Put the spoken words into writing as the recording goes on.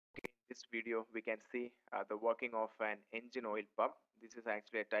This video we can see the working of an engine oil pump. This is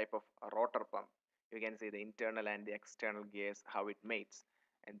actually a type of a rotor pump. You can see the internal and the external gears, how it mates,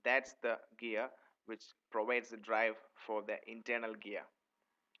 and that's the gear which provides the drive for the internal gear.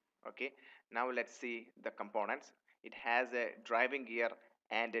 Okay, now let's see the components. It has a driving gear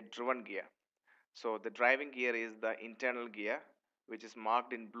and a driven gear. So the driving gear is the internal gear, which is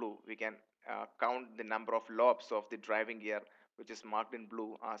marked in blue. We can count the number of lobes of the driving gear, which is marked in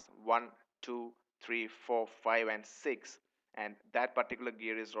blue as 1, 2, 3, 4, 5, and 6. And that particular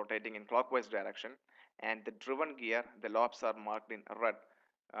gear is rotating in clockwise direction. And the driven gear, the lobes are marked in red.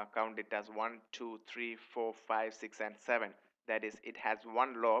 Count it as 1, 2, 3, 4, 5, 6, and 7. That is, it has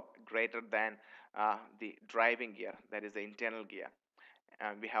one lobe greater than the driving gear, that is the internal gear.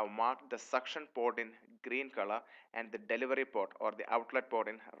 We have marked the suction port in green color and the delivery port or the outlet port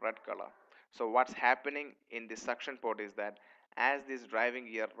in red color. So what's happening in the suction port is that as this driving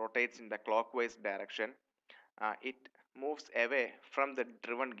gear rotates in the clockwise direction, it moves away from the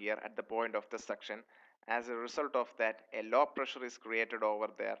driven gear at the point of the suction. As a result of that, a low pressure is created over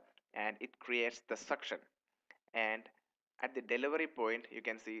there and it creates the suction. And at the delivery point, you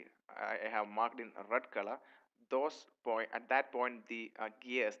can see I have marked in red color. Those point at that point, the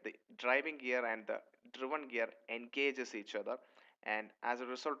gears, the driving gear and the driven gear engages each other, and as a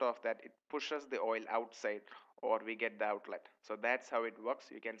result of that, it pushes the oil outside, or we get the outlet. So that's how it works.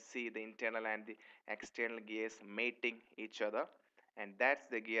 You can see the internal and the external gears mating each other, and that's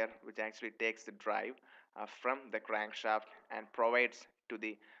the gear which actually takes the drive from the crankshaft and provides to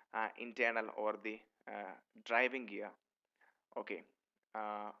the internal or the driving gear. Okay.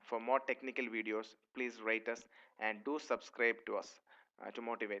 For more technical videos, please rate us and do subscribe to us to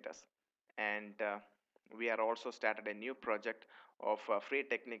motivate us. And we are also started a new project of free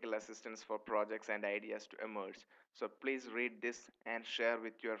technical assistance for projects and ideas to emerge. So please read this and share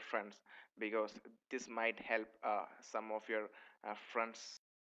with your friends, because this might help some of your friends